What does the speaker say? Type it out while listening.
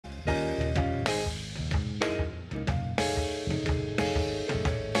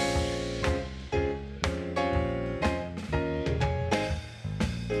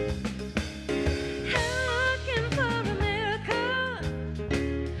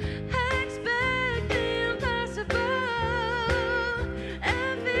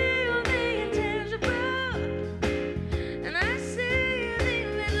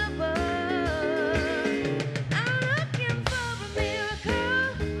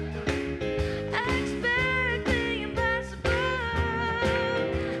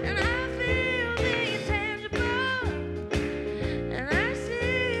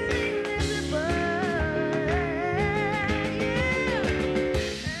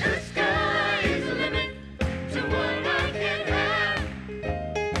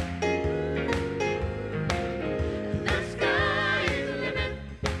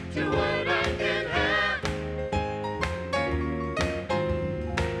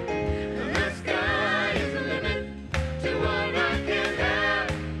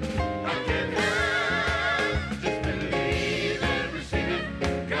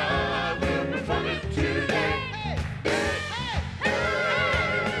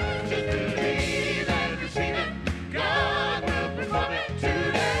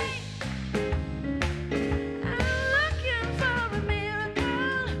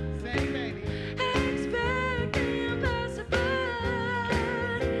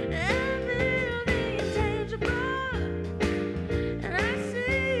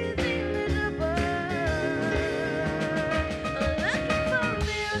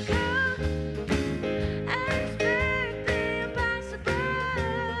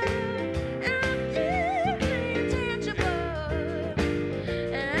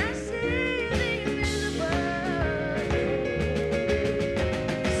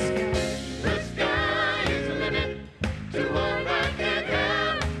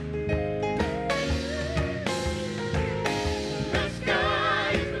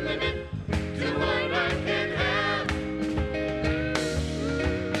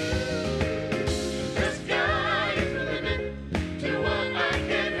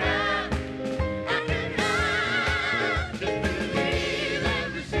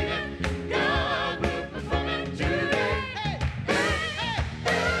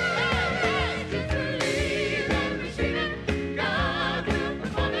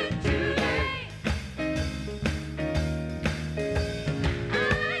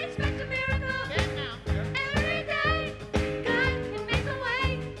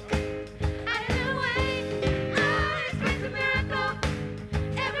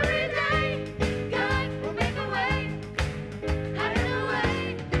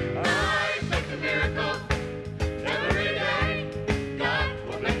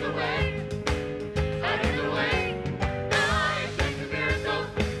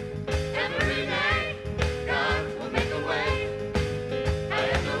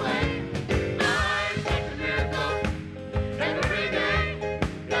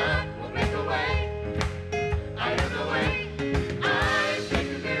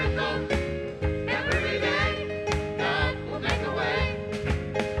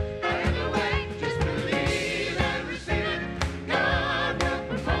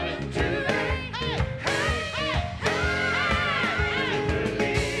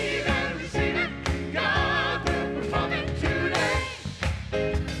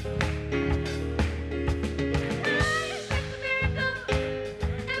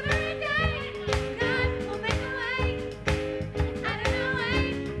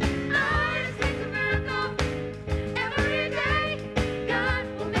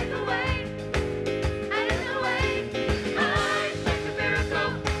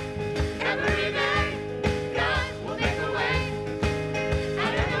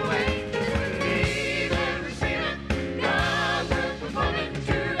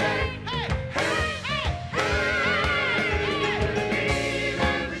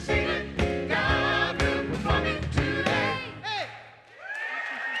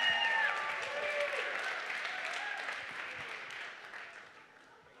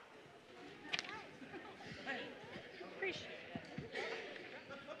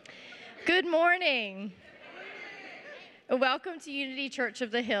Good morning. Welcome to Unity Church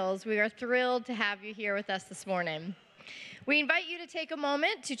of the Hills. We are thrilled to have you here with us this morning. We invite you to take a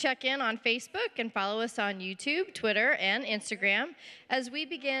moment to check in on Facebook and follow us on YouTube, Twitter, and Instagram as we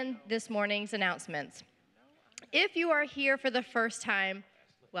begin this morning's announcements. If you are here for the first time,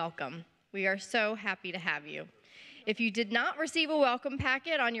 welcome. We are so happy to have you. If you did not receive a welcome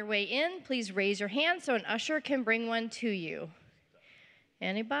packet on your way in, please raise your hand so an usher can bring one to you.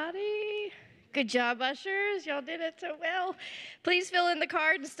 Anybody? Good job, ushers. Y'all did it so well. Please fill in the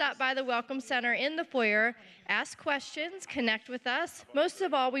card and stop by the Welcome Center in the foyer. Ask questions, connect with us. Most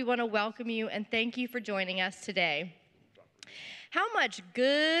of all, we want to welcome you and thank you for joining us today. How much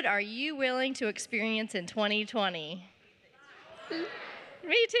good are you willing to experience in 2020?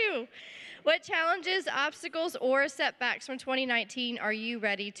 Me too. What challenges, obstacles, or setbacks from 2019 are you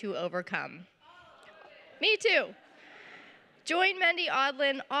ready to overcome? Me too. Join Mendhe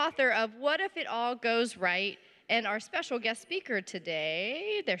Audlin, author of What If It All Goes Right, and our special guest speaker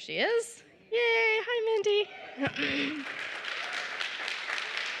today. There she is. Yay, hi Mendhe.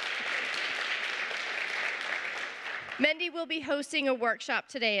 Mendhe will be hosting a workshop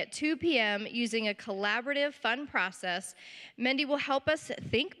today at 2 p.m. using a collaborative, fun process. Mendhe will help us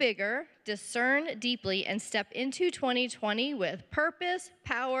think bigger, discern deeply, and step into 2020 with purpose,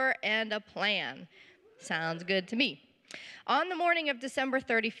 power, and a plan. Sounds good to me. On the morning of December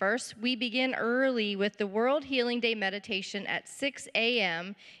 31st, we begin early with the World Healing Day meditation at 6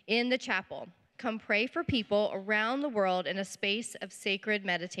 a.m. in the chapel. Come pray for people around the world in a space of sacred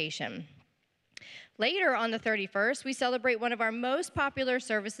meditation. Later on the 31st, we celebrate one of our most popular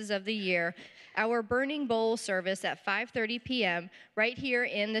services of the year, our Burning Bowl service at 5:30 p.m. right here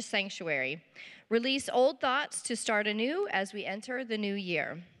in the sanctuary. Release old thoughts to start anew as we enter the new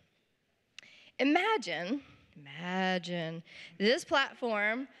year. Imagine this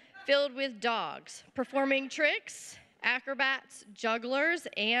platform filled with dogs performing tricks, acrobats, jugglers,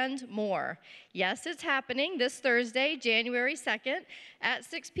 and more. Yes, it's happening this Thursday, January 2nd at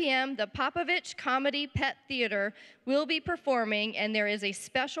 6 p.m. The Popovich Comedy Pet Theater will be performing, and there is a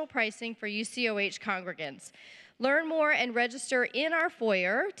special pricing for UCOH congregants. Learn more and register in our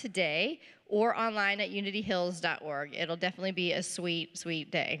foyer today or online at unityhills.org. It'll definitely be a sweet, sweet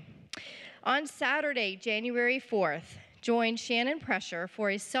day. On Saturday, January 4th, join Shannon Pressure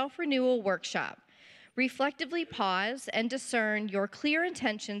for a self-renewal workshop. Reflectively pause and discern your clear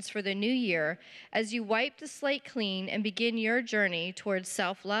intentions for the new year as you wipe the slate clean and begin your journey towards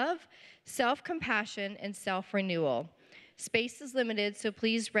self-love, self-compassion, and self-renewal. Space is limited, so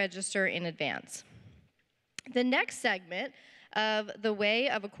please register in advance. The next segment of The Way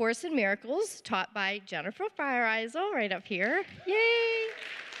of A Course in Miracles, taught by Jennifer Feiereisel, right up here. Yay!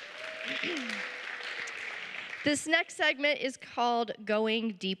 This next segment is called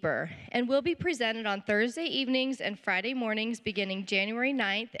Going Deeper and will be presented on Thursday evenings and Friday mornings beginning January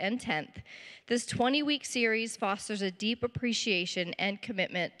 9th and 10th. This 20-week series fosters a deep appreciation and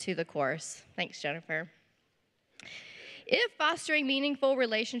commitment to the course. Thanks, Jennifer. If fostering meaningful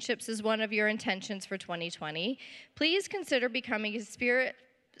relationships is one of your intentions for 2020, please consider becoming a Spirit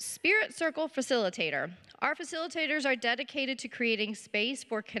Circle facilitator. Our facilitators are dedicated to creating space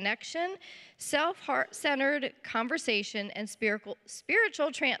for connection, self-centered conversation, and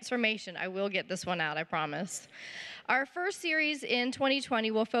spiritual transformation. I will get this one out, I promise. Our first series in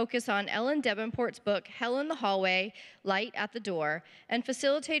 2020 will focus on Ellen Davenport's book, Hell in the Hallway, Light at the Door, and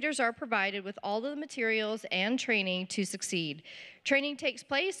facilitators are provided with all of the materials and training to succeed. Training takes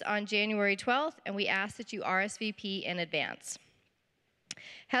place on January 12th, and we ask that you RSVP in advance.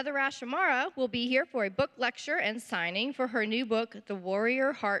 Heather Ashamara will be here for a book lecture and signing for her new book, The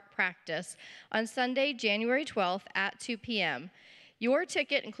Warrior Heart Practice, on Sunday, January 12th at 2 p.m. Your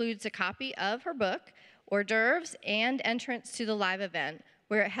ticket includes a copy of her book, hors d'oeuvres, and entrance to the live event,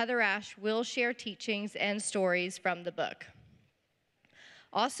 where Heather Ash will share teachings and stories from the book.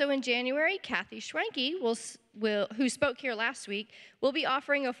 Also in January, Kathy Schwenke, who spoke here last week, will be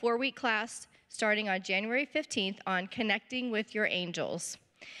offering a 4-week class starting on January 15th on Connecting with Your Angels.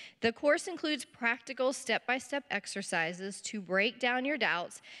 The course includes practical step-by-step exercises to break down your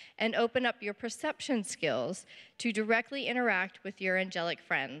doubts and open up your perception skills to directly interact with your angelic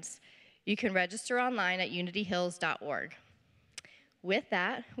friends. You can register online at unityhills.org. With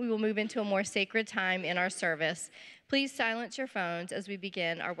that, we will move into a more sacred time in our service. Please silence your phones as we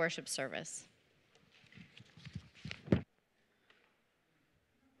begin our worship service.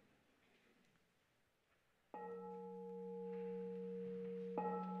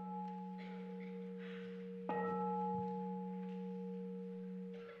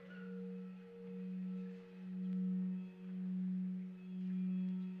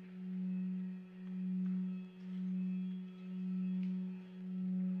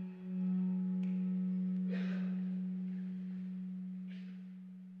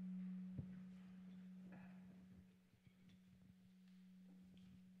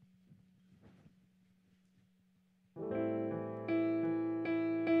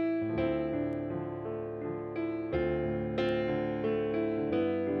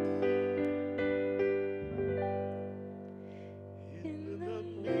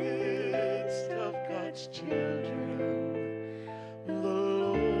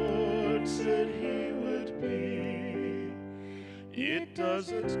 It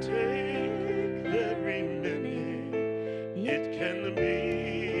doesn't take very many. It can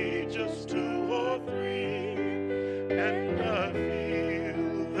be just 2 or 3. And I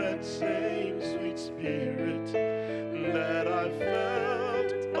feel that same sweet spirit that I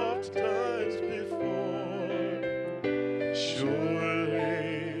felt oft times before.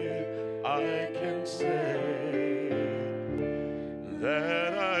 Surely I can say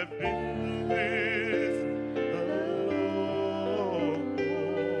that I've been with the Lord.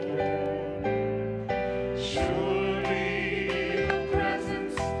 Surely the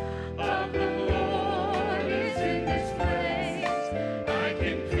presence of the Lord is in this place. I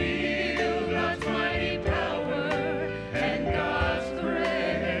can feel God's mighty power and God's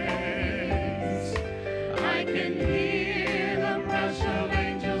grace. I can hear the rush of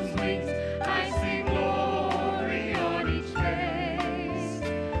angels' wings. I see glory on each face.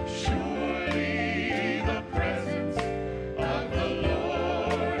 Surely the presence of the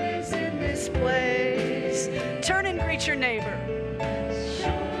Lord is in this place. Turn and greet your neighbor.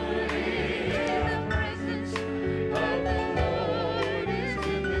 Surely the presence of the Lord is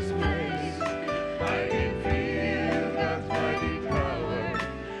in this place. I can feel God's mighty power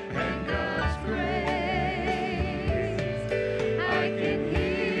and God's grace. I can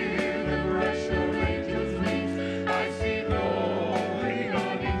hear the rush of angels' wings. I see glory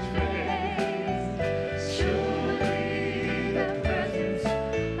on each face. Surely the presence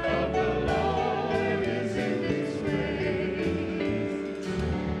of the Lord is in this place.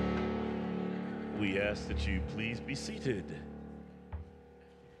 We ask that you please be seated.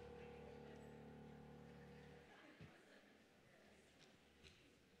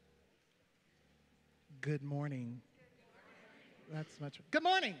 Good morning. That's much. Good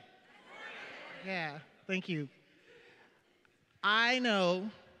morning. Yeah, thank you. I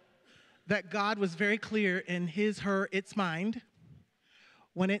know that God was very clear in his, her, its mind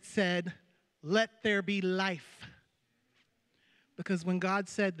when it said, "Let there be life." Because when God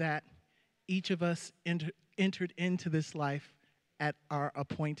said that, each of us entered into this life at our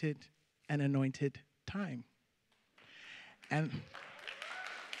appointed and anointed time. And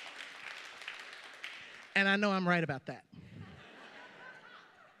I know I'm right about that.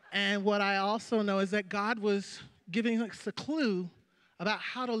 And what I also know is that God was giving us a clue about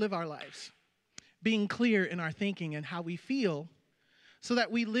how to live our lives, being clear in our thinking and how we feel, so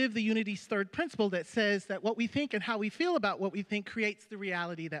that we live the Unity's third principle that says that what we think and how we feel about what we think creates the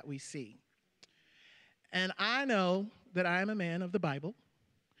reality that we see. And I know that I am a man of the Bible,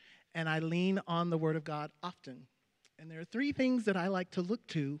 and I lean on the Word of God often. And there are 3 things that I like to look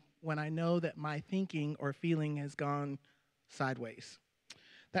to when I know that my thinking or feeling has gone sideways.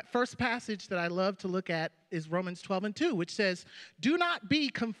 That first passage that I love to look at is Romans 12:2, which says, "Do not be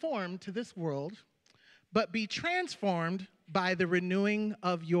conformed to this world, but be transformed by the renewing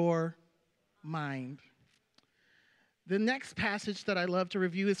of your mind." The next passage that I love to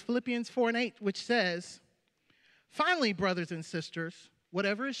review is Philippians 4:8, which says, "Finally, brothers and sisters,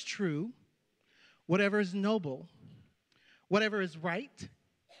 whatever is true, whatever is noble, whatever is right,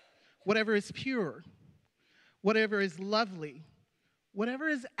 whatever is pure, whatever is lovely, whatever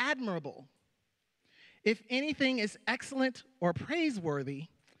is admirable, if anything is excellent or praiseworthy,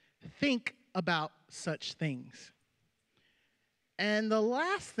 think about such things." And the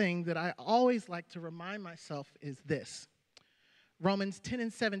last thing that I always like to remind myself is this. Romans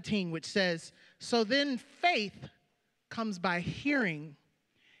 10:17, which says, "So then faith comes by hearing,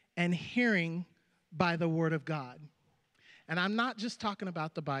 and hearing by the word of God." And I'm not just talking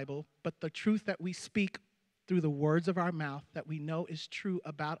about the Bible, but the truth that we speak through the words of our mouth that we know is true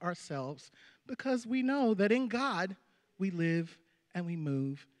about ourselves, because we know that in God we live and we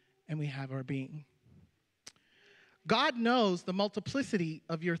move and we have our being. God knows the multiplicity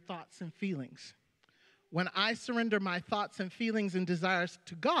of your thoughts and feelings. When I surrender my thoughts and feelings and desires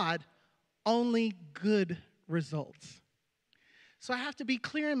to God, only good results. So I have to be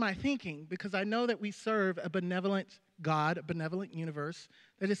clear in my thinking, because I know that we serve a benevolent God, a benevolent universe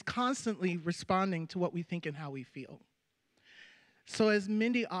that is constantly responding to what we think and how we feel. So as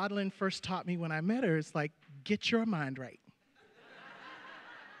Mendhe Audlin first taught me when I met her, it's like, get your mind right.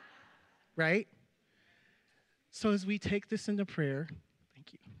 Right? So as we take this into prayer,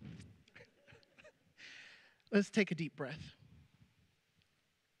 thank you. Let's take a deep breath.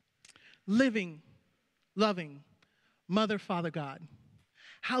 Living, loving, Mother, Father, God,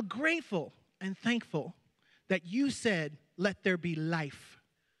 how grateful and thankful that you said, "Let there be life."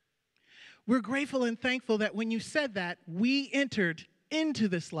 We're grateful and thankful that when you said that, we entered into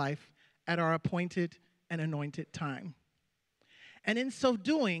this life at our appointed and anointed time. And in so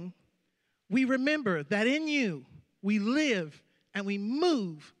doing, we remember that in you we live and we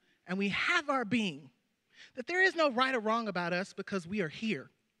move and we have our being, that there is no right or wrong about us because we are here.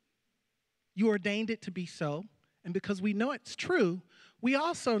 You ordained it to be so, and because we know it's true, we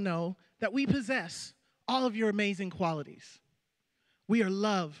also know that we possess all of your amazing qualities. We are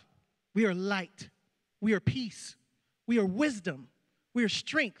love, we are light, we are peace, we are wisdom, we are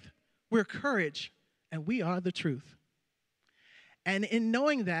strength, we are courage, and we are the truth. And in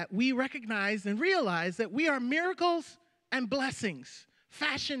knowing that, we recognize and realize that we are miracles and blessings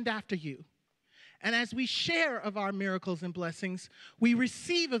fashioned after you. And as we share of our miracles and blessings, we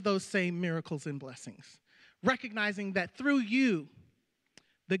receive of those same miracles and blessings, recognizing that through you,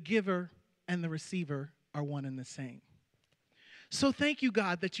 the giver and the receiver are one and the same. So thank you,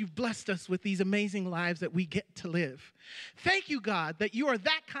 God, that you've blessed us with these amazing lives that we get to live. Thank you, God, that you are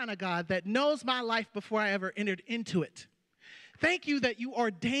that kind of God that knows my life before I ever entered into it. Thank you that you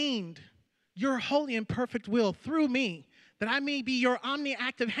ordained your holy and perfect will through me, that I may be your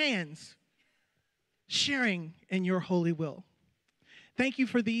omniactive hands, sharing in your holy will. Thank you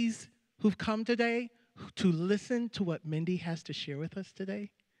for these who've come today to listen to what Mendhe has to share with us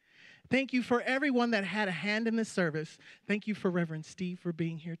today. Thank you for everyone that had a hand in this service. Thank you for Reverend Steve for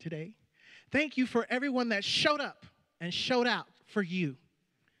being here today. Thank you for everyone that showed up and showed out for you.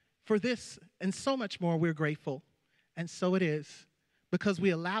 For this and so much more, we're grateful. And so it is, because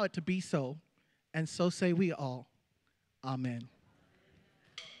we allow it to be so, and so say we all. Amen.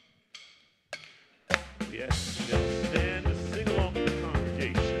 Yes, just stand and sing along with the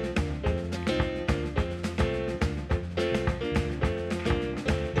congregation.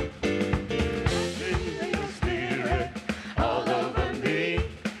 Feel your spirit all over me.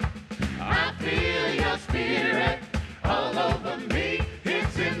 I feel your spirit all over me.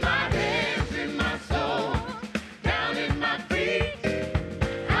 It's in my hands, in my soul, down in my feet.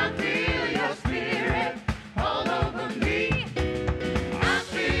 I feel your spirit all over me. I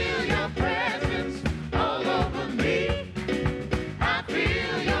feel your presence all over me. I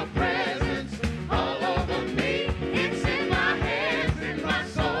feel your presence all over me. It's in my hands, in my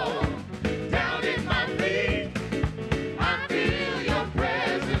soul, down in my feet. I feel your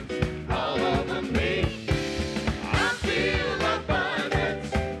presence all over me. I feel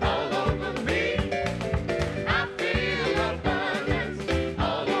abundance all over me. I feel abundance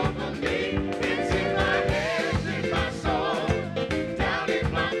all over me. It's in my hands, in my soul, down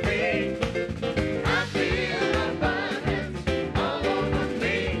in my feet. I feel abundance all over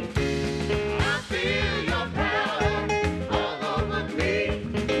me. I feel your power all over me.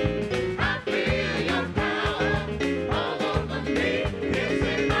 I feel your power all over me. It's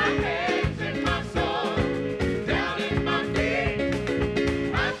in my hands, in my soul, down in my feet.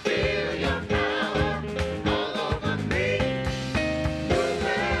 I feel your power all over me. Move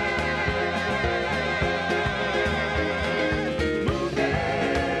it, move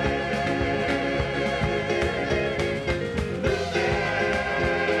it,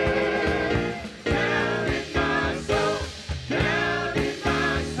 down in my soul, down in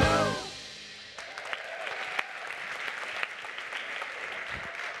my soul.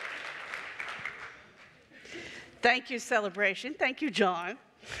 Thank you, Celebration. Thank you, John.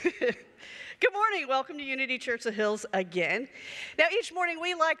 Good morning. Welcome to Unity Church of the Hills again. Now, each morning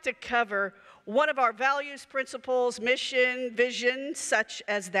we like to cover one of our values, principles, mission, vision, such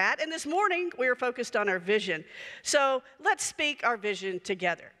as that. And this morning we are focused on our vision. So let's speak our vision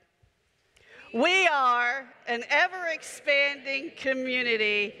together. We are an ever-expanding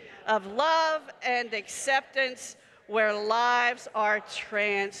community of love and acceptance where lives are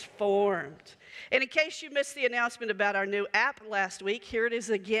transformed. And in case you missed the announcement about our new app last week, here it is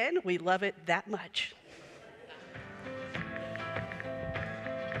again. We love it that much.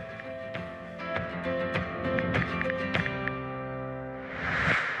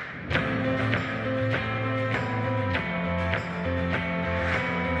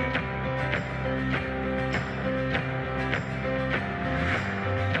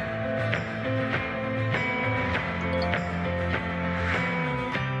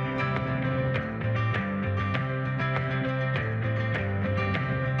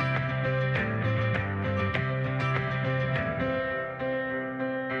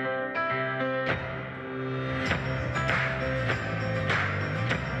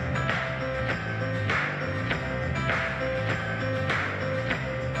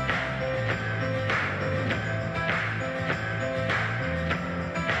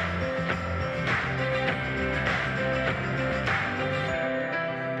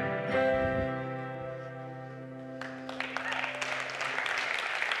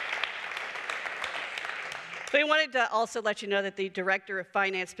 wanted to also let you know that the Director of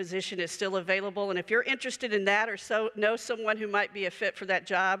Finance position is still available, and if you're interested in that or know someone who might be a fit for that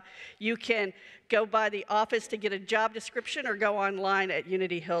job, you can go by the office to get a job description or go online at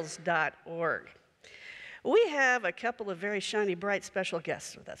unityhills.org. We have a couple of very shiny, bright, special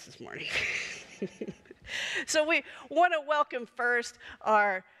guests with us this morning. So we want to welcome first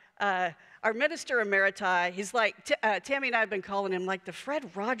our minister emeriti. He's like, Tammy and I have been calling him like the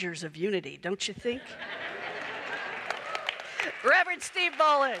Fred Rogers of Unity, don't you think? Reverend Steve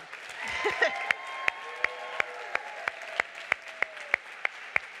Bolin.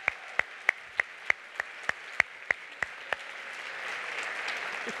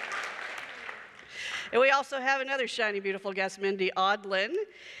 And we also have another shiny, beautiful guest, Mendhe Audlin.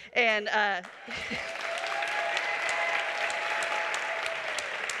 And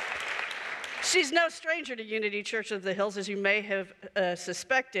she's no stranger to Unity Church of the Hills, as you may have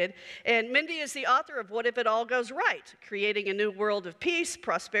suspected. And Mendhe is the author of What If It All Goes Right? Creating a New World of Peace,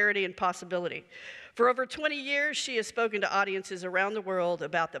 Prosperity, and Possibility. For over 20 years, she has spoken to audiences around the world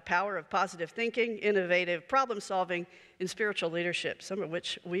about the power of positive thinking, innovative problem solving, and spiritual leadership, some of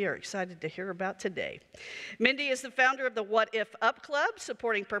which we are excited to hear about today. Mendhe is the founder of the What If Up Club,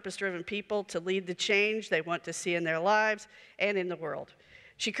 supporting purpose-driven people to lead the change they want to see in their lives and in the world.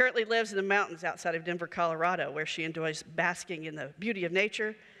 She currently lives in the mountains outside of Denver, Colorado, where she enjoys basking in the beauty of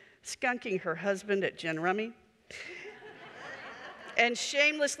nature, skunking her husband at gin rummy, and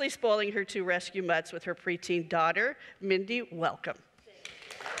shamelessly spoiling her 2 rescue mutts with her preteen daughter. Mendhe, welcome.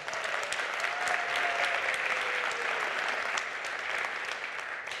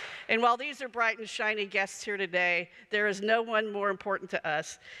 And while these are bright and shiny guests here today, there is no one more important to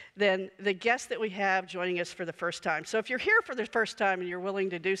us than the guest that we have joining us for the first time. So if you're here for the first time and you're willing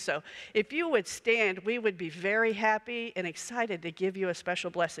to do so, if you would stand, we would be very happy and excited to give you a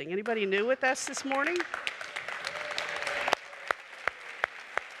special blessing. Anybody new with us this morning?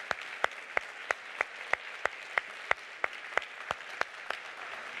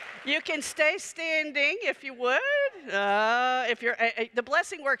 You can stay standing if you would. The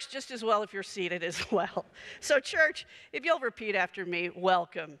blessing works just as well if you're seated as well. So church, if you'll repeat after me,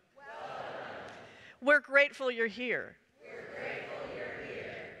 welcome. We're grateful you're here.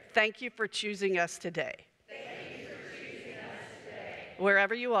 Thank you for choosing us today.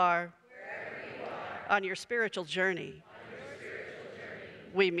 Wherever you are, on your spiritual journey,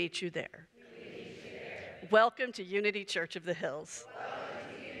 we meet you there. Welcome to Unity Church of the Hills.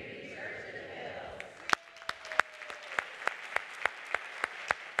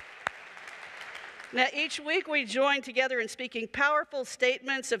 Now, each week we join together in speaking powerful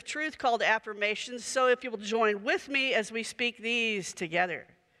statements of truth called affirmations. So if you will join with me as we speak these together.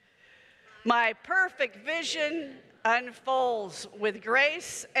 My perfect vision unfolds with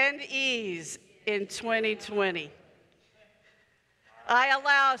grace and ease in 2020. I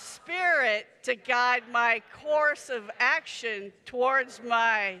allow Spirit to guide my course of action towards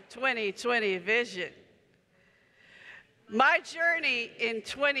my 2020 vision. My journey in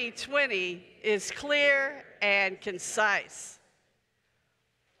 2020 is clear and concise.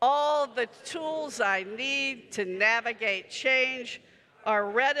 All the tools I need to navigate change are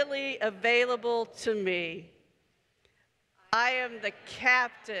readily available to me. I am the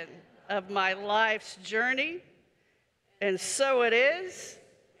captain of my life's journey, and so it is,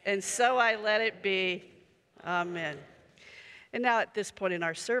 and so I let it be. Amen. And now at this point in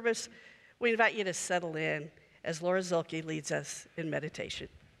our service, we invite you to settle in as Laura Zulke leads us in meditation.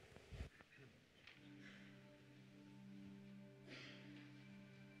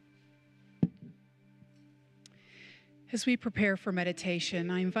 As we prepare for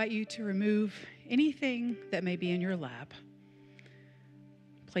meditation, I invite you to remove anything that may be in your lap,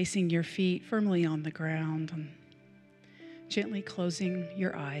 placing your feet firmly on the ground and gently closing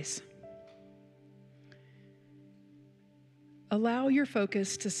your eyes. Allow your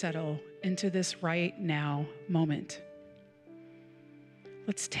focus to settle into this right now moment.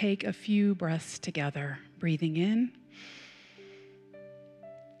 Let's take a few breaths together, breathing in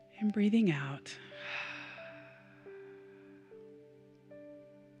and breathing out.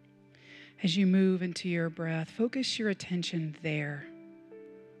 As you move into your breath, focus your attention there.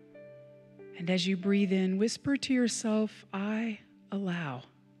 And as you breathe in, whisper to yourself, I allow.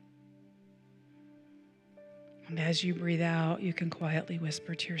 And as you breathe out, you can quietly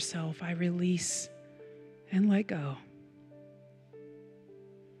whisper to yourself, I release and let go.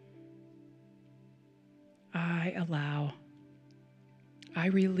 I allow. I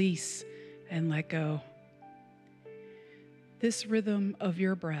release and let go. This rhythm of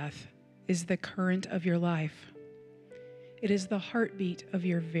your breath is the current of your life. It is the heartbeat of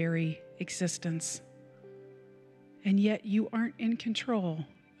your very existence. And yet you aren't in control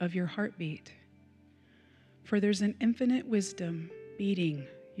of your heartbeat. For there's an infinite wisdom beating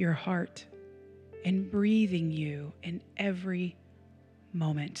your heart and breathing you in every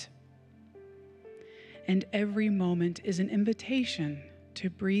moment. And every moment is an invitation to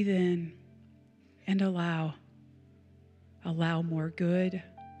breathe in and allow. Allow more good.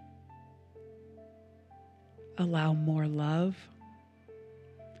 Allow more love.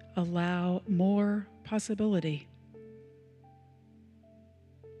 Allow more possibility.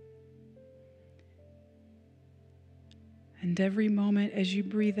 And every moment as you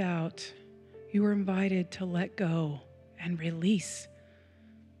breathe out, you are invited to let go and release.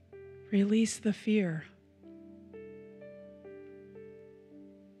 Release the fear.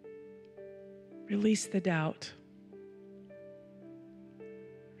 Release the doubt.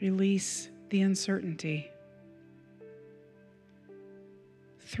 Release the uncertainty.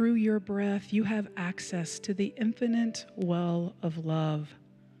 Through your breath, you have access to the infinite well of love.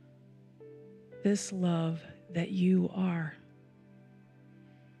 This love that you are.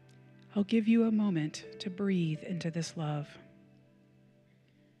 I'll give you a moment to breathe into this love.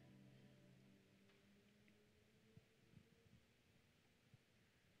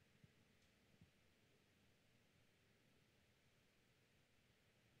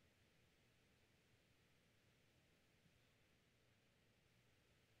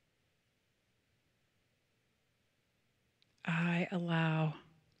 I allow.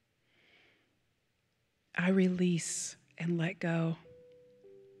 I release and let go.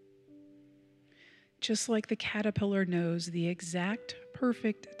 Just like the caterpillar knows the exact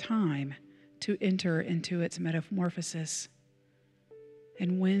perfect time to enter into its metamorphosis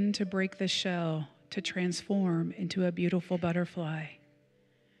and when to break the shell to transform into a beautiful butterfly,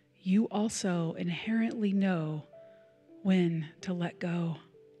 you also inherently know when to let go,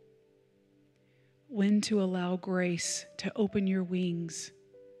 when to allow grace to open your wings,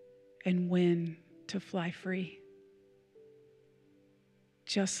 and when to fly free.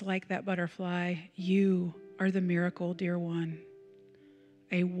 Just like that butterfly, you are the miracle, dear one,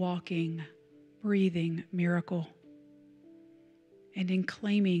 a walking, breathing miracle. And in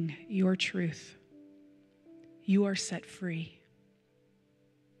claiming your truth, you are set free.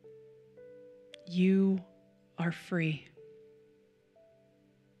 You are free.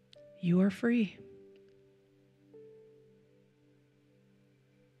 You are free.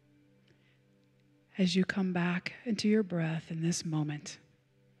 As you come back into your breath in this moment,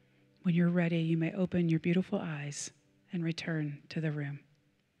 when you're ready, you may open your beautiful eyes and return to the room.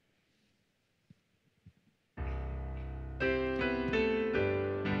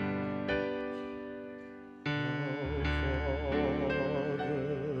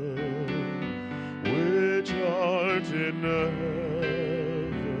 Which art in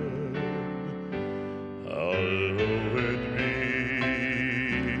heaven, hallowed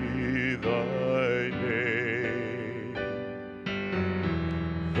be thy name.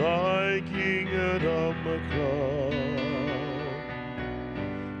 Thy kingdom come,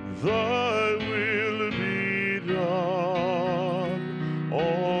 thy will be done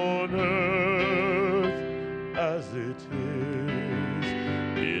on earth as it is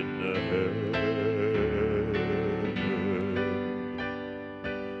in heaven.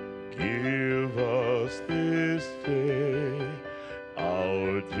 Give us this day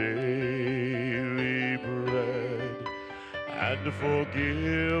our daily bread, and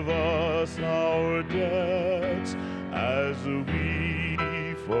forgive us our debts as we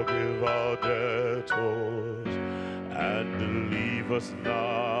forgive our debtors. And leave us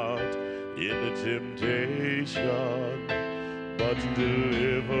not in temptation, but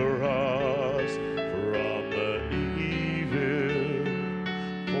deliver us from the evil.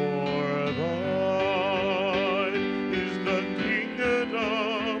 For thine is the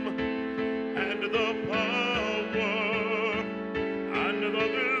kingdom and the power and the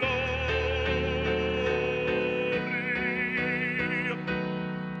glory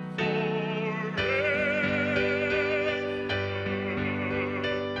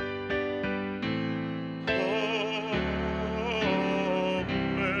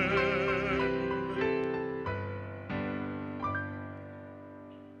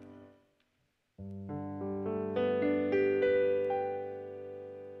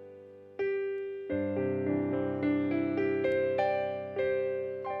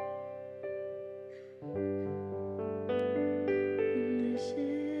This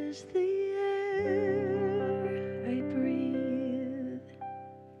is the air I breathe.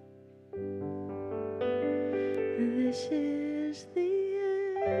 This is the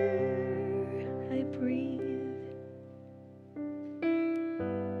air I breathe.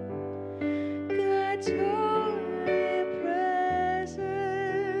 God's holy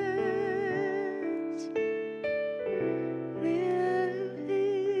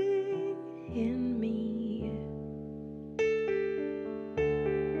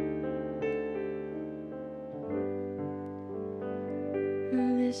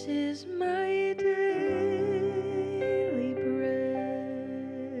This is my daily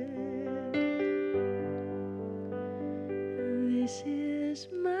bread. This is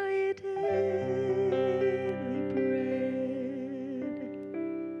my daily bread.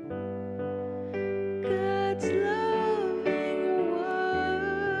 God's loving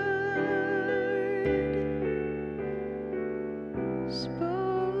word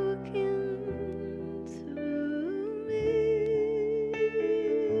spoken through me.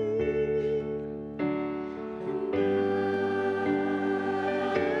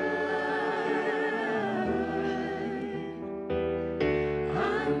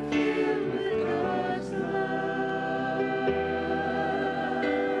 I'm filled with God's love.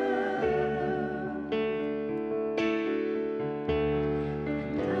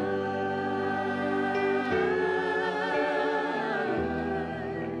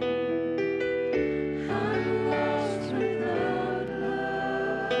 I'm lost without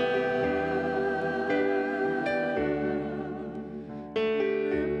love.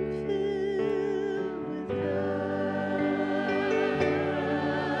 I'm filled with God.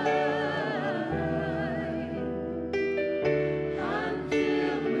 I'm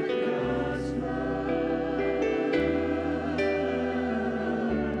filled with God's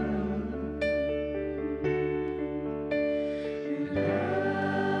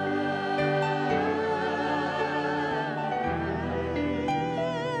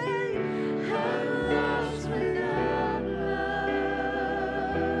I'm lost without love.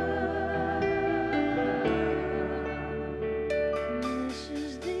 This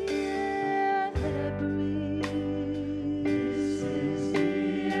is the air that I breathe. This is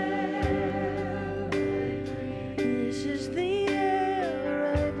the air I breathe. This is the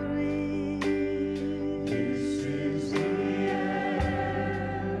air I breathe. This is the air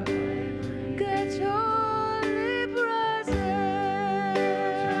I breathe. God's holy presence.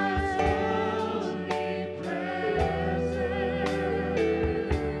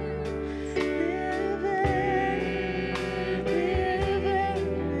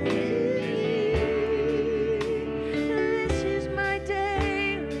 This is my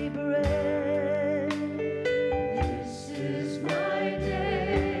daily bread. This is my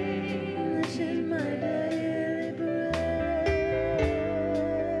daily. This is my daily bread.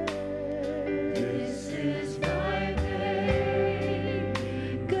 This is my daily.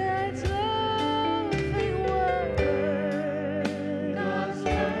 God's loving word. God's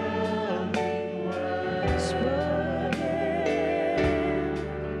loving word.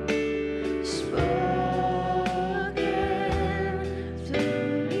 Spoken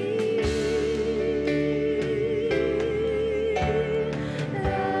through me.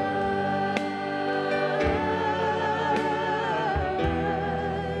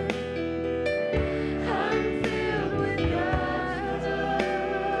 I'm filled with God's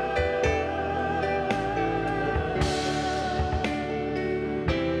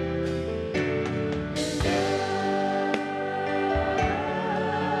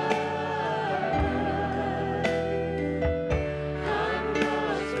I'm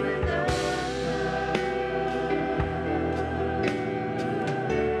lost without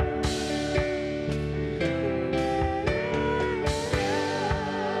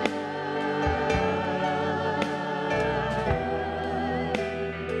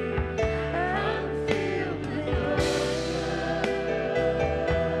I'm filled with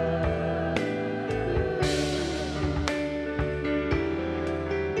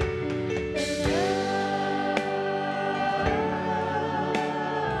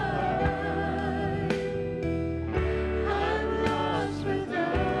I'm lost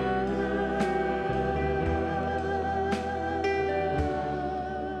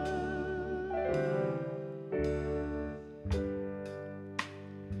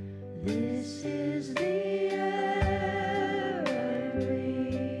This is the air I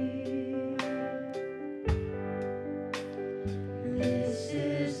breathe. This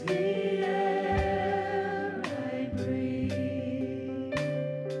is the air I breathe.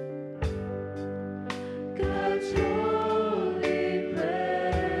 God's holy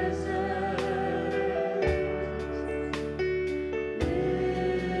presence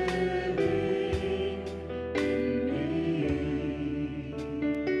living in me.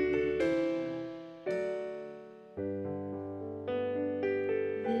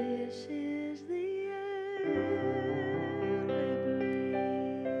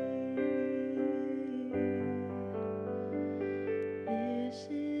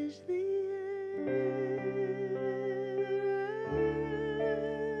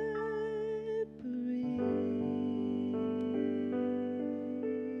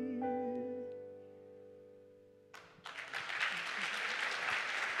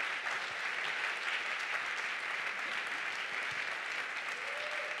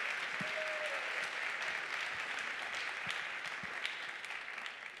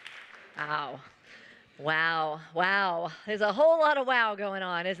 Wow. Wow. Wow. There's a whole lot of wow going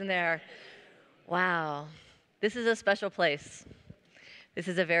on, isn't there? Wow. This is a special place. This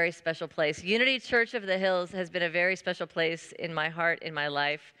is a very special place. Unity Church of the Hills has been a very special place in my heart, in my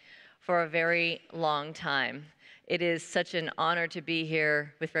life, for a very long time. It is such an honor to be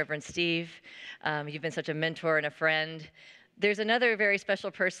here with Reverend Steve. You've been such a mentor and a friend. There's another very special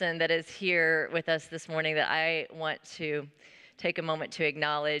person that is here with us this morning that I want to take a moment to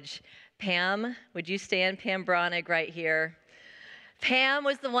acknowledge. Pam, would you stand? Pam Bronig right here. Pam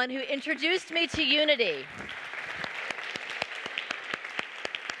was the one who introduced me to Unity.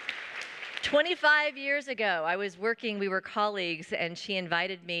 25 years ago, I was working, we were colleagues, and she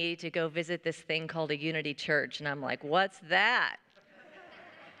invited me to go visit this thing called a Unity Church. And I'm like, what's that?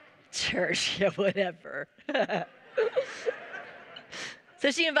 Church, yeah, whatever. So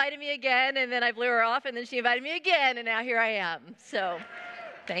she invited me again, and then I blew her off, and then she invited me again, and now here I am. So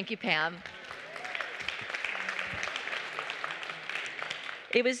thank you, Pam.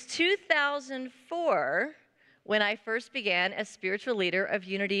 It was 2004 when I first began as spiritual leader of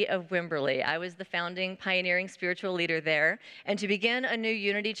Unity of Wimberley. I was the founding, pioneering spiritual leader there. And to begin a new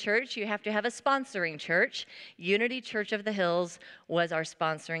Unity Church, you have to have a sponsoring church. Unity Church of the Hills was our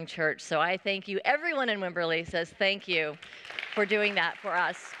sponsoring church. So I thank you. Everyone in Wimberley says thank you for doing that for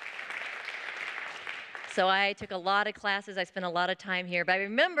us. So I took a lot of classes. I spent a lot of time here. But I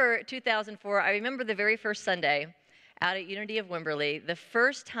remember 2004, I remember the very first Sunday out at Unity of Wimberley, the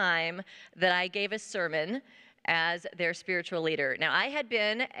first time that I gave a sermon as their spiritual leader. Now, I had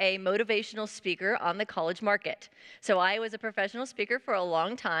been a motivational speaker on the college market. So I was a professional speaker for a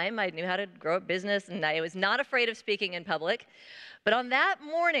long time. I knew how to grow a business, and I was not afraid of speaking in public. But on that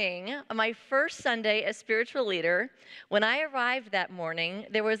morning, my first Sunday as spiritual leader, when I arrived that morning,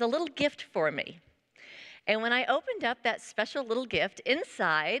 there was a little gift for me. And when I opened up that special little gift,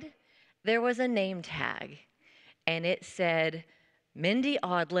 inside, there was a name tag. And it said, Mendhe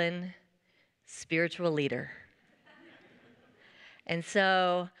Audlin, spiritual leader. And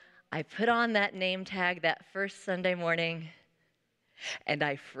so I put on that name tag that first Sunday morning, and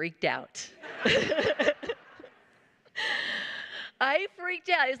I freaked out. I freaked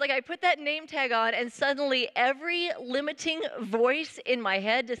out. It's like I put that name tag on, and suddenly every limiting voice in my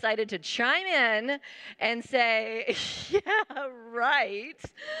head decided to chime in and say, yeah, right.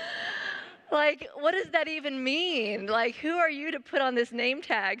 Like, what does that even mean? Like, who are you to put on this name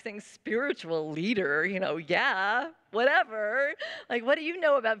tag saying spiritual leader? You know, yeah, whatever. Like, what do you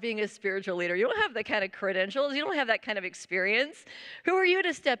know about being a spiritual leader? You don't have that kind of credentials. You don't have that kind of experience. Who are you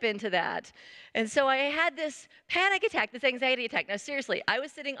to step into that? And so I had this panic attack, this anxiety attack. Now, seriously, I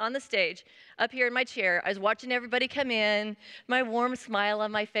was sitting on the stage up here in my chair. I was watching everybody come in, my warm smile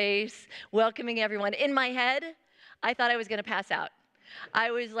on my face, welcoming everyone. In my head, I thought I was going to pass out.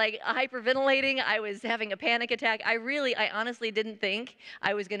 I was like hyperventilating. I was having a panic attack. I honestly didn't think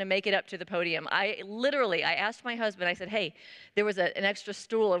I was going to make it up to the podium. I asked my husband, I said, hey, there was an extra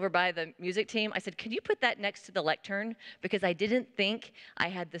stool over by the music team. I said, can you put that next to the lectern? Because I didn't think I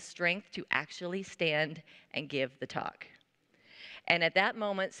had the strength to actually stand and give the talk. And at that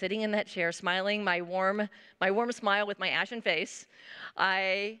moment, sitting in that chair, smiling, my warm smile with my ashen face,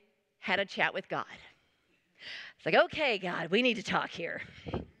 I had a chat with God. It's like, okay, God, we need to talk here.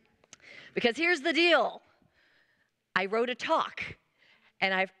 Because here's the deal. I wrote a talk,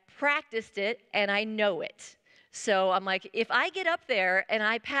 and I've practiced it, and I know it. So I'm like, if I get up there and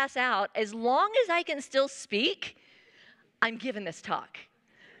I pass out, as long as I can still speak, I'm giving this talk.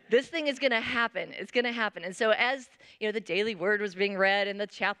 This thing is going to happen. It's going to happen. And so as, the daily word was being read, and the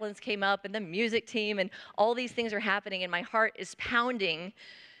chaplains came up, and the music team, and all these things are happening, and my heart is pounding.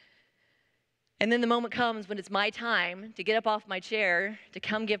 And then the moment comes when it's my time to get up off my chair, to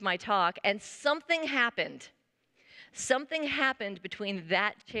come give my talk, and something happened. Something happened between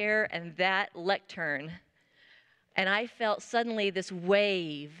that chair and that lectern, and I felt suddenly this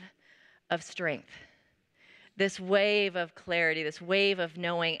wave of strength, this wave of clarity, this wave of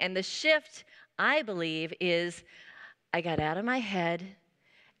knowing. And the shift, I believe, is I got out of my head,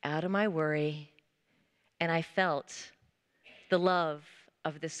 out of my worry, and I felt the love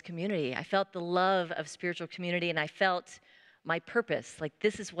of this community. I felt the love of spiritual community, and I felt my purpose, like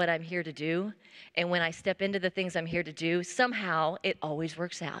this is what I'm here to do. And when I step into the things I'm here to do, somehow it always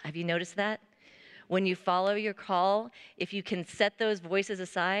works out. Have you noticed that? When you follow your call, if you can set those voices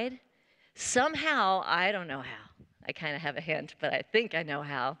aside, somehow, I don't know how. I kind of have a hint, but I think I know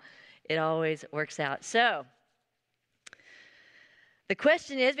how. It always works out. So, the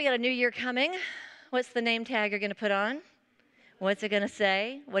question is, we got a new year coming. What's the name tag you're going to put on? What's it going to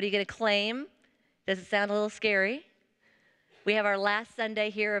say? What are you going to claim? Does it sound a little scary? We have our last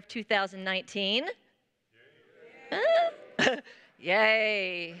Sunday here of 2019.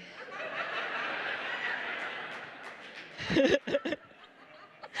 Yay.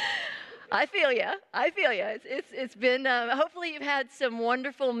 I feel you. I feel you. It's been, hopefully you've had some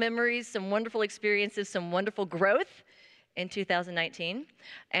wonderful memories, some wonderful experiences, some wonderful growth in 2019.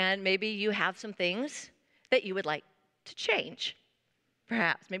 And maybe you have some things that you would like to change.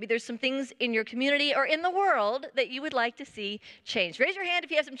 Perhaps. Maybe there's some things in your community or in the world that you would like to see changed. Raise your hand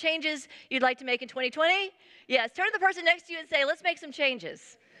if you have some changes you'd like to make in 2020. Yes, turn to the person next to you and say, let's make some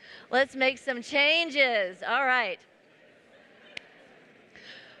changes. Let's make some changes. All right.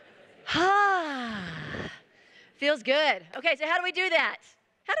 Feels good. Okay, so how do we do that?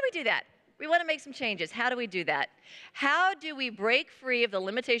 How do we do that? We want to make some changes. How do we do that? How do we break free of the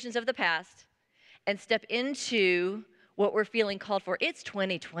limitations of the past and step into what we're feeling called for? It's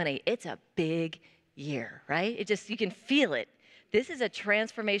 2020. It's a big year, right? You can feel it. This is a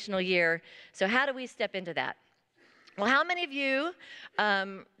transformational year. So how do we step into that? Well, how many of you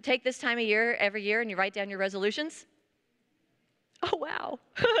take this time of year every year and you write down your resolutions? Oh, wow.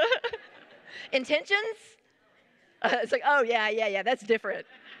 Intentions? It's like, oh, yeah, that's different.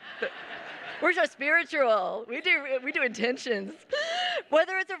 We're so spiritual. We do intentions.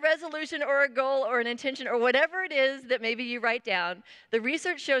 Whether it's a resolution or a goal or an intention or whatever it is that maybe you write down, the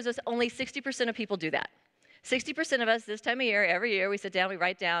research shows us only 60% of people do that. 60% of us this time of year, every year, we sit down, we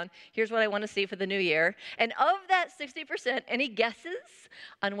write down, here's what I want to see for the new year. And of that 60%, any guesses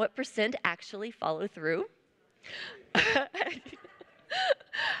on what percent actually follow through?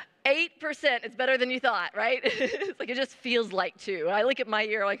 8%, it's better than you thought, right? It's like it just feels like 2. I look at my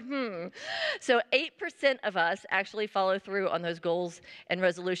year like, So 8% of us actually follow through on those goals and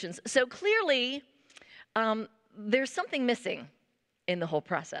resolutions. So clearly, there's something missing in the whole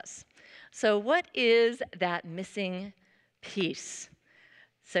process. So what is that missing piece?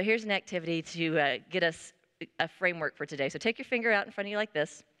 So here's an activity to get us a framework for today. So take your finger out in front of you like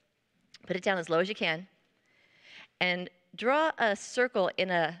this, put it down as low as you can, and draw a circle in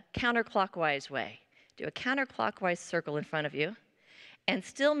a counterclockwise way. Do a counterclockwise circle in front of you. And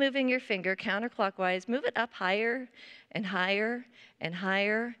still moving your finger counterclockwise, move it up higher and higher and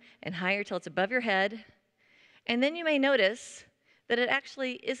higher and higher till it's above your head. And then you may notice that it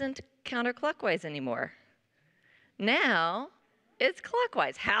actually isn't counterclockwise anymore. Now it's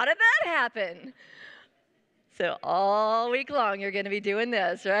clockwise. How did that happen? So all week long, you're going to be doing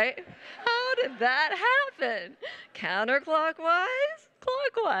this, right? How did that happen? Counterclockwise,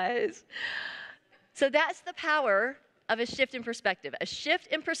 clockwise. So that's the power of a shift in perspective. A shift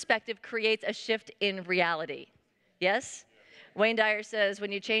in perspective creates a shift in reality. Yes? Wayne Dyer says,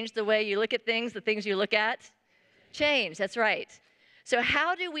 when you change the way you look at things, the things you look at change. That's right. So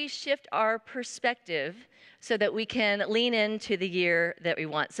how do we shift our perspective so that we can lean into the year that we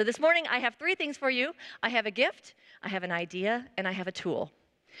want? So this morning, I have 3 things for you. I have a gift, I have an idea, and I have a tool.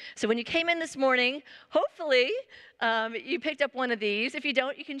 So when you came in this morning, hopefully you picked up one of these. If you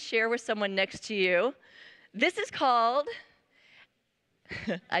don't, you can share with someone next to you. This is called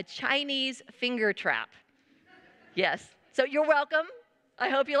a Chinese finger trap. Yes. So you're welcome. I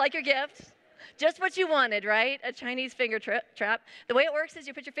hope you like your gift. Just what you wanted, right? A Chinese finger trap. The way it works is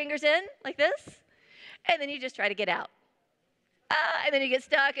you put your fingers in like this, and then you just try to get out. And then you get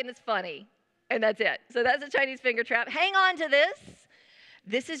stuck, and it's funny. And that's it. So that's a Chinese finger trap. Hang on to this.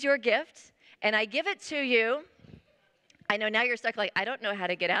 This is your gift, and I give it to you. I know now you're stuck like, I don't know how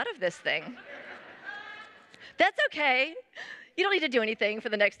to get out of this thing. That's okay. You don't need to do anything for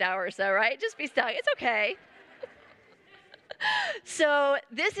the next hour or so, right? Just be stuck. It's okay. So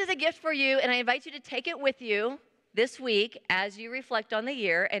this is a gift for you, and I invite you to take it with you this week as you reflect on the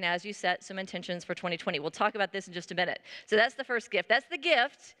year and as you set some intentions for 2020. We'll talk about this in just a minute. So that's the first gift. That's the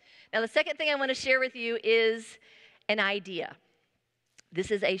gift. Now, the second thing I want to share with you is an idea. This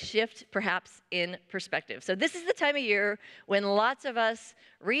is a shift, perhaps, in perspective. So this is the time of year when lots of us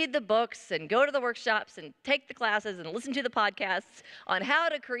read the books and go to the workshops and take the classes and listen to the podcasts on how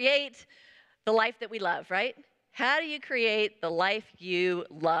to create the life that we love, right? How do you create the life you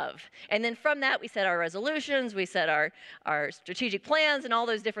love? And then from that, we set our resolutions, we set our strategic plans, and all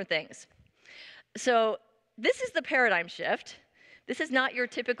those different things. So this is the paradigm shift. This is not your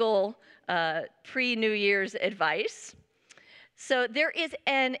typical pre-New Year's advice. So there is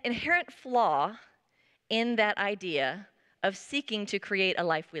an inherent flaw in that idea of seeking to create a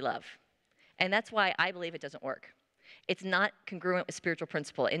life we love. And that's why I believe it doesn't work. It's not congruent with spiritual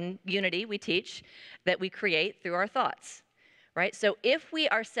principle. In Unity, we teach that we create through our thoughts, right? So if we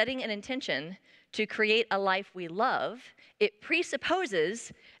are setting an intention to create a life we love, it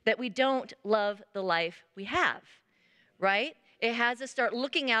presupposes that we don't love the life we have, right? It has us start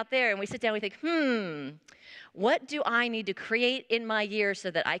looking out there, and we sit down and we think, what do I need to create in my year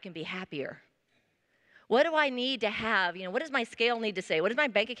so that I can be happier? What do I need to have? What does my scale need to say? What does my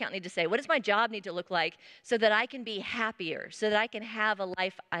bank account need to say? What does my job need to look like so that I can be happier, so that I can have a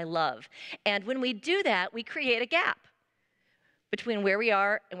life I love? And when we do that, we create a gap between where we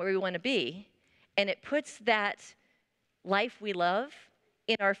are and where we want to be. And it puts that life we love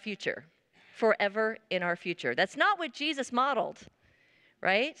in our future, forever in our future. That's not what Jesus modeled,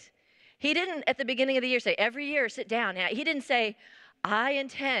 right? He didn't, at the beginning of the year, say, every year, sit down. He didn't say, I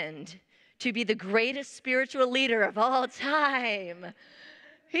intend to be the greatest spiritual leader of all time.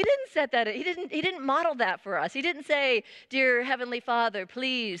 He didn't set that. He didn't model that for us. He didn't say, dear Heavenly Father,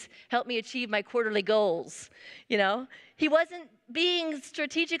 please help me achieve my quarterly goals. He wasn't being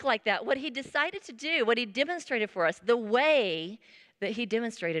strategic like that. What he decided to do, what he demonstrated for us, the way that he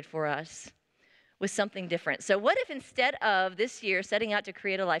demonstrated for us was something different. So what if instead of this year setting out to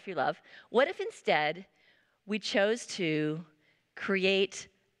create a life you love, what if instead we chose to create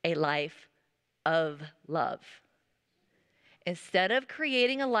a life of love? Instead of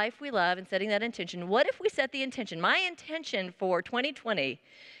creating a life we love and setting that intention, what if we set the intention? My intention for 2020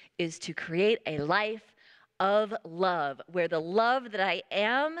 is to create a life of love, where the love that I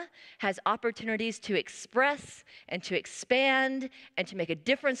am has opportunities to express and to expand and to make a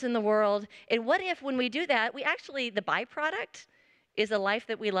difference in the world. And what if when we do that, the byproduct is a life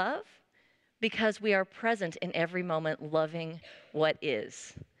that we love because we are present in every moment loving what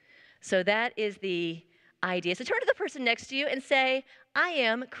is. So that is the idea. So turn to the person next to you and say, I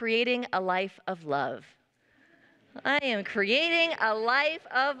am creating a life of love. I am creating a life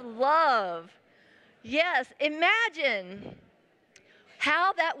of love. Yes, imagine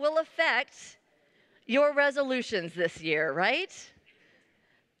how that will affect your resolutions this year, right?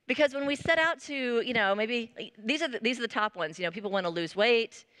 Because when we set out to, maybe these are the top ones. People want to lose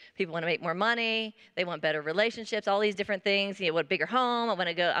weight, people want to make more money, they want better relationships, all these different things. Want a bigger home, I want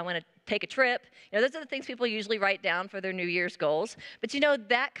to take a trip. Those are the things people usually write down for their New Year's goals. But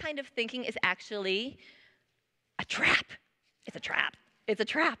that kind of thinking is actually a trap. It's a trap. It's a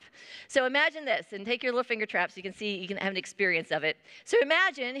trap. So imagine this, and take your little finger trap so you can have an experience of it. So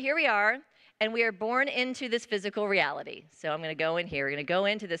imagine, here we are, and we are born into this physical reality. So I'm going to go in here. We're going to go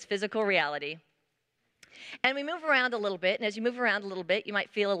into this physical reality. And we move around a little bit, and as you move around a little bit, you might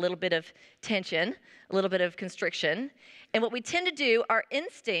feel a little bit of tension, a little bit of constriction. And what we tend to do, our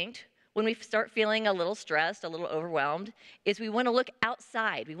instinct, when we start feeling a little stressed, a little overwhelmed, is we want to look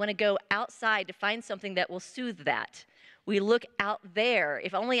outside. We want to go outside to find something that will soothe that. We look out there.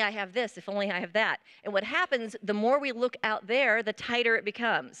 If only I have this, if only I have that. And what happens, the more we look out there, the tighter it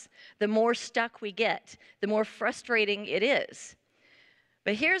becomes. The more stuck we get, the more frustrating it is.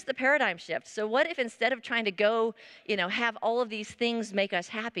 But here's the paradigm shift. So what if instead of trying to go, have all of these things make us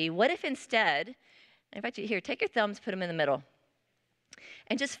happy, what if instead, I invite you here, take your thumbs, put them in the middle,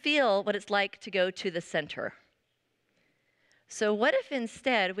 and just feel what it's like to go to the center. So what if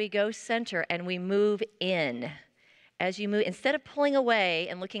instead we go center and we move in? As you move, instead of pulling away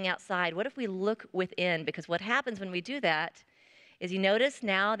and looking outside, what if we look within? Because what happens when we do that is you notice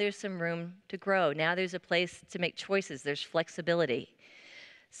now there's some room to grow. Now there's a place to make choices. There's flexibility.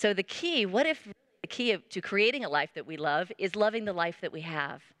 So the key to creating a life that we love is loving the life that we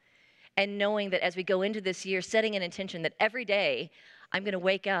have. And knowing that as we go into this year, setting an intention that every day I'm going to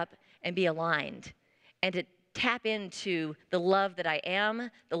wake up and be aligned and to tap into the love that I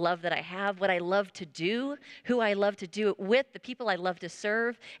am, the love that I have, what I love to do, who I love to do it with, the people I love to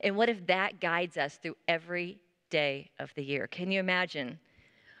serve, and what if that guides us through every day of the year? Can you imagine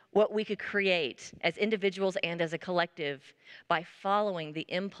what we could create as individuals and as a collective by following the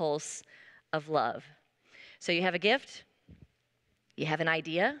impulse of love? So you have a gift, you have an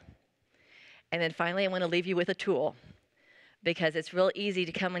idea, and then finally I want to leave you with a tool, because it's real easy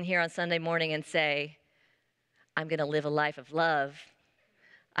to come in here on Sunday morning and say, I'm going to live a life of love.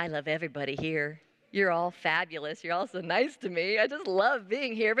 I love everybody here. You're all fabulous. You're all so nice to me. I just love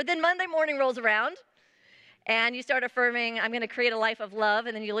being here. But then Monday morning rolls around, and you start affirming, I'm going to create a life of love.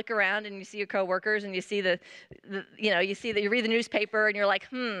 And then you look around and you see your coworkers, and you see you read the newspaper, and you're like,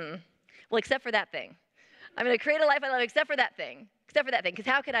 well, except for that thing. I'm going to create a life I love, except for that thing. Because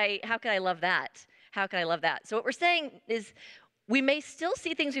how could I love that? How could I love that? So what we're saying is, we may still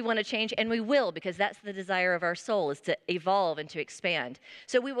see things we want to change, and we will, because that's the desire of our soul, is to evolve and to expand.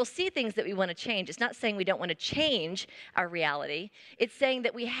 So we will see things that we want to change. It's not saying we don't want to change our reality. It's saying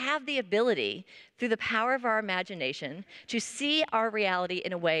that we have the ability, through the power of our imagination, to see our reality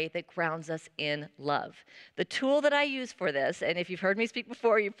in a way that grounds us in love. The tool that I use for this, and if you've heard me speak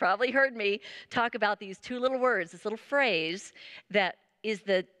before, you've probably heard me talk about these two little words, this little phrase that is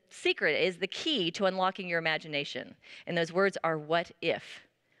the secret, is the key to unlocking your imagination. And those words are what if.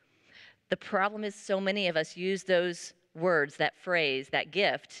 The problem is so many of us use those words, that phrase, that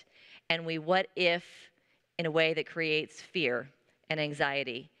gift, and we what if in a way that creates fear and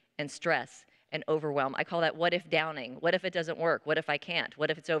anxiety and stress and overwhelm. I call that what if downing. What if it doesn't work? What if I can't?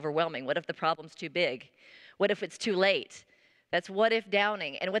 What if it's overwhelming? What if the problem's too big? What if it's too late? That's what if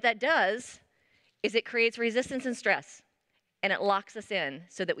downing. And what that does is it creates resistance and stress. And it locks us in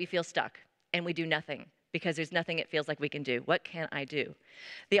so that we feel stuck and we do nothing because there's nothing it feels like we can do. What can I do?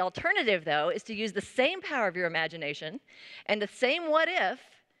 The alternative, though, is to use the same power of your imagination and the same what if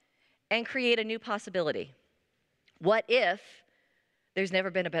and create a new possibility. What if there's never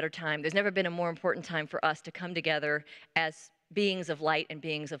been a better time? There's never been a more important time for us to come together as beings of light and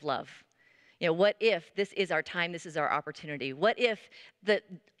beings of love. You know, what if this is our time, this is our opportunity? What if the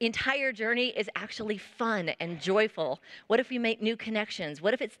entire journey is actually fun and joyful? What if we make new connections?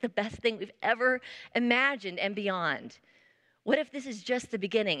 What if it's the best thing we've ever imagined and beyond? What if this is just the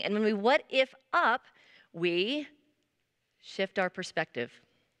beginning? And when we what if up, we shift our perspective,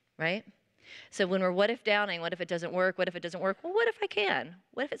 right? So when we're what if downing, what if it doesn't work? What if it doesn't work? Well, what if I can?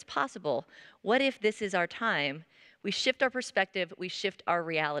 What if it's possible? What if this is our time? We shift our perspective, we shift our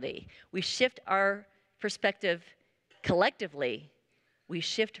reality. We shift our perspective collectively, we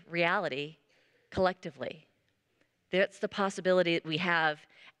shift reality collectively. That's the possibility that we have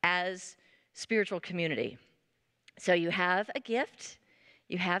as spiritual community. So you have a gift,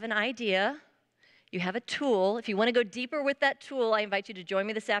 you have an idea, you have a tool. If you want to go deeper with that tool, I invite you to join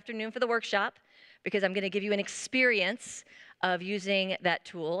me this afternoon for the workshop, because I'm going to give you an experience of using that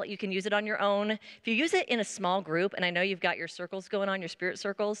tool. You can use it on your own. If you use it in a small group, and I know you've got your circles going on, your spirit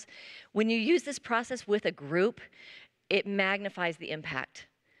circles, when you use this process with a group, it magnifies the impact.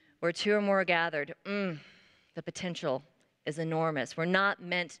 Where two or more are gathered, the potential is enormous. We're not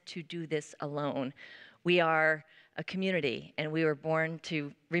meant to do this alone. We are a community, and we were born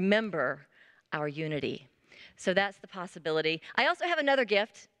to remember our unity. So that's the possibility. I also have another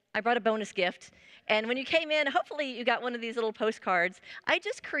gift. I brought a bonus gift. And when you came in, hopefully you got one of these little postcards. I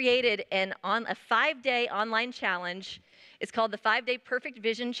just created a 5-day online challenge. It's called the 5-Day Perfect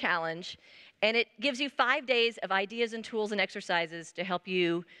Vision Challenge. And it gives you 5 days of ideas and tools and exercises to help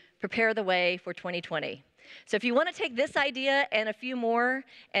you prepare the way for 2020. So if you want to take this idea and a few more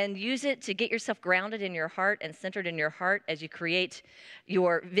and use it to get yourself grounded in your heart and centered in your heart as you create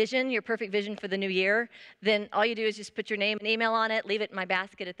your vision, your perfect vision for the new year, then all you do is just put your name and email on it, leave it in my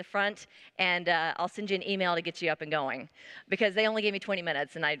basket at the front, and I'll send you an email to get you up and going. Because they only gave me 20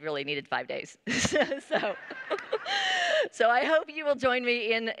 minutes and I really needed 5 days. So I hope you will join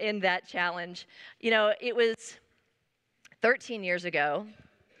me in that challenge. You know, it was 13 years ago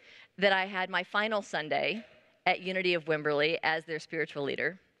that I had my final Sunday at Unity of Wimberley as their spiritual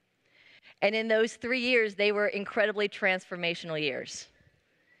leader. And in those 3 years, they were incredibly transformational years.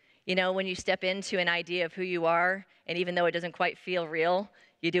 You know, when you step into an idea of who you are, and even though it doesn't quite feel real,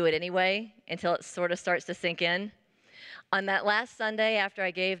 you do it anyway until it sort of starts to sink in. On that last Sunday, after I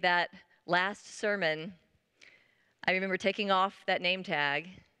gave that last sermon, I remember taking off that name tag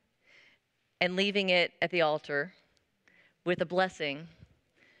and leaving it at the altar with a blessing,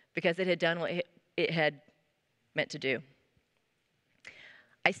 because it had done what it had meant to do.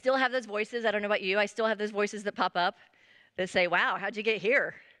 I still have those voices. I don't know about you. I still have those voices that pop up that say, wow, how'd you get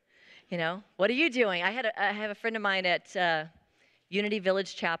here? You know, what are you doing? I have a friend of mine at Unity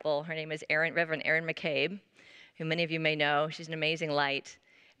Village Chapel. Her name is Reverend Erin McCabe, who many of you may know. She's an amazing light.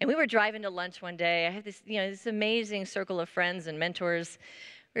 And we were driving to lunch one day. I have this amazing circle of friends and mentors.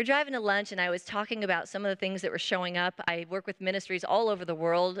 We were driving to lunch, and I was talking about some of the things that were showing up. I work with ministries all over the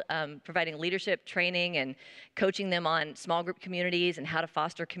world, providing leadership training and coaching them on small group communities and how to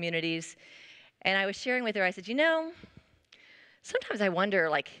foster communities. And I was sharing with her, I said, you know, sometimes I wonder,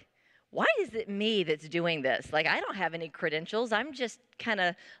 like, why is it me that's doing this? Like, I don't have any credentials. I'm just kind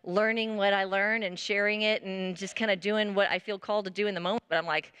of learning what I learn and sharing it and just kind of doing what I feel called to do in the moment. But I'm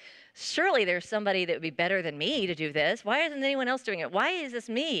like, surely there's somebody that would be better than me to do this. Why isn't anyone else doing it? Why is this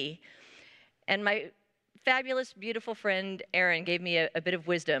me? And my fabulous, beautiful friend, Erin, gave me a bit of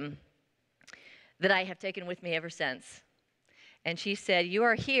wisdom that I have taken with me ever since. And she said, you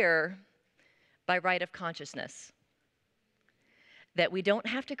are here by right of consciousness. that we don't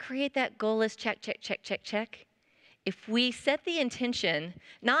have to create that goal list, check, check, check, check, check. If we set the intention,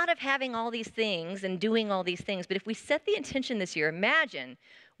 not of having all these things and doing all these things, but if we set the intention this year, imagine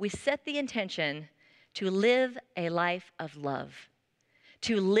we set the intention to live a life of love,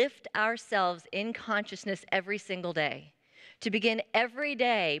 to lift ourselves in consciousness every single day, to begin every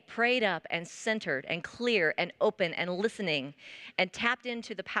day prayed up and centered and clear and open and listening and tapped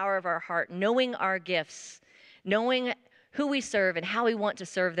into the power of our heart, knowing our gifts, knowing who we serve and how we want to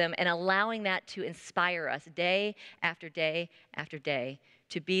serve them, and allowing that to inspire us day after day after day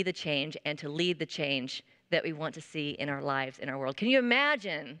to be the change and to lead the change that we want to see in our lives, in our world. Can you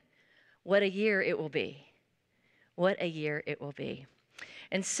imagine what a year it will be? What a year it will be.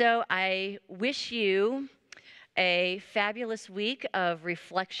 And so I wish you a fabulous week of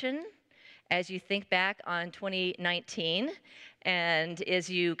reflection as you think back on 2019 and as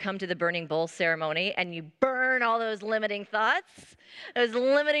you come to the burning bowl ceremony and you burn all those limiting thoughts, those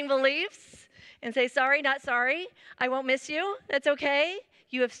limiting beliefs, and say, sorry, not sorry. I won't miss you. That's okay.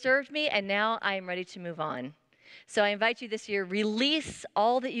 You have served me, and now I am ready to move on. So I invite you this year, release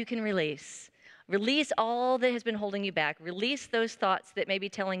all that you can release. Release all that has been holding you back. Release those thoughts that may be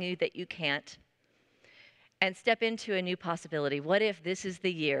telling you that you can't. And step into a new possibility. What if this is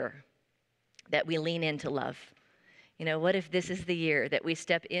the year that we lean into love? You know, what if this is the year that we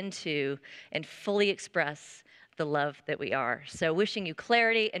step into and fully express the love that we are? So wishing you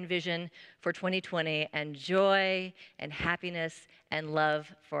clarity and vision for 2020 and joy and happiness and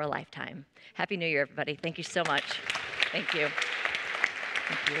love for a lifetime. Happy New Year, everybody. Thank you so much. Thank you.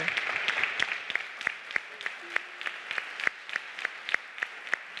 Thank you.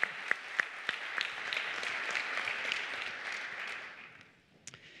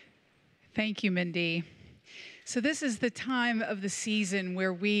 Thank you, Mendhe. So this is the time of the season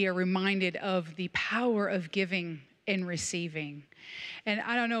where we are reminded of the power of giving and receiving. And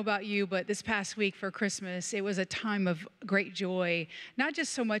I don't know about you, but this past week for Christmas, it was a time of great joy, not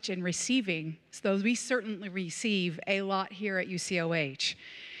just so much in receiving, though we certainly receive a lot here at UCOH,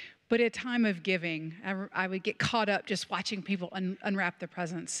 but a time of giving. I would get caught up just watching people unwrap their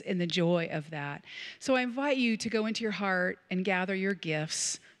presents in the joy of that. So I invite you to go into your heart and gather your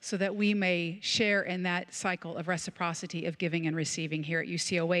gifts so that we may share in that cycle of reciprocity of giving and receiving here at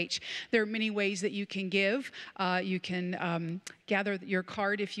UCOH. There are many ways that you can give. You can gather your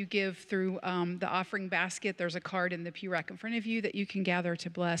card if you give through the offering basket. There's a card in the pew rack in front of you that you can gather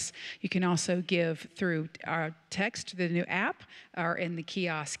to bless. You can also give through our text, the new app, or in the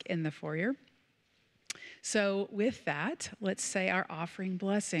kiosk in the foyer. So with that, let's say our offering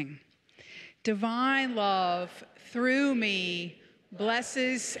blessing. Divine love through me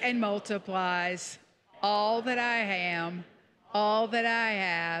blesses and multiplies all that I am, all that I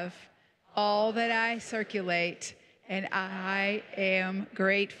have, all that I circulate, and I am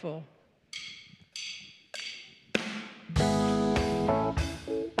grateful.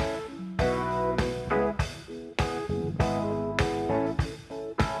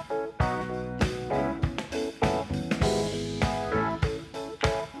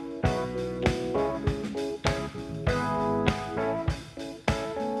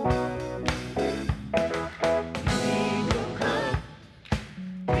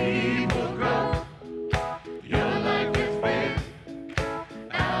 Your life has been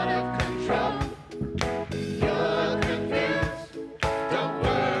out of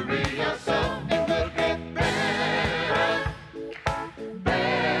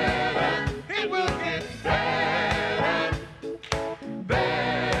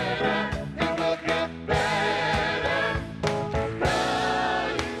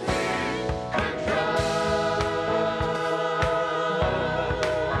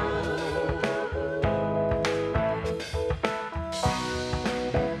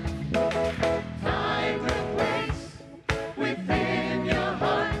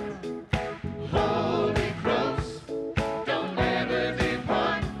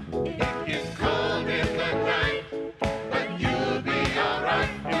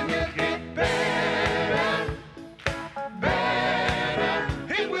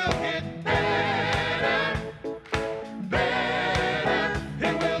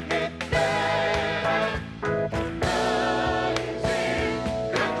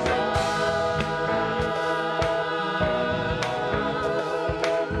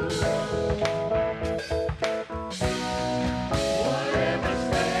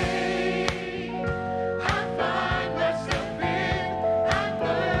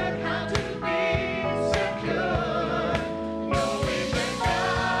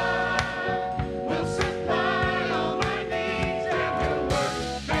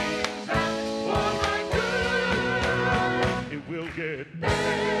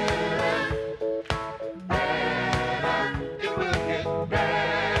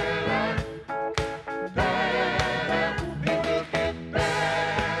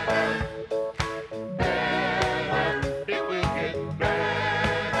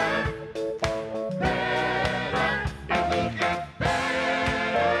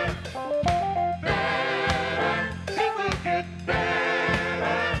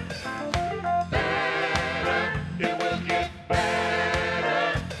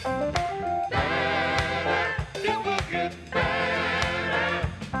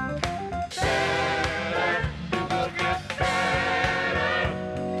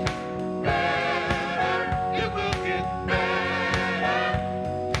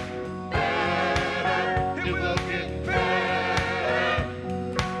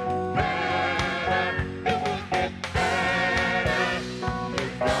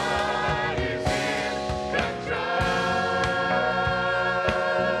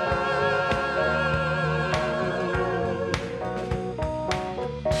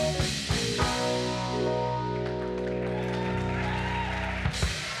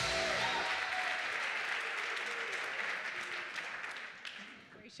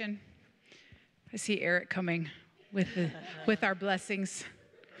I see Eric coming with our blessings,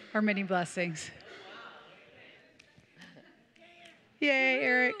 our many blessings. Yay,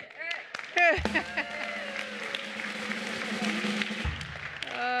 Eric.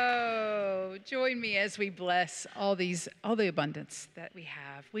 Oh, join me as we bless all the abundance that we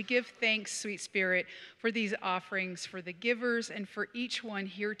have. We give thanks, sweet Spirit, for these offerings, for the givers, and for each one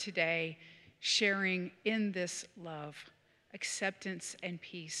here today sharing in this love, acceptance, and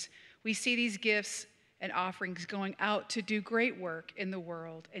peace. We see these gifts and offerings going out to do great work in the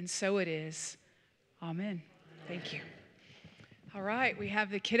world, and so it is. Amen. Thank you. All right, we have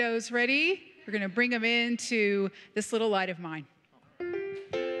the kiddos ready. We're going to bring them into this little light of mine.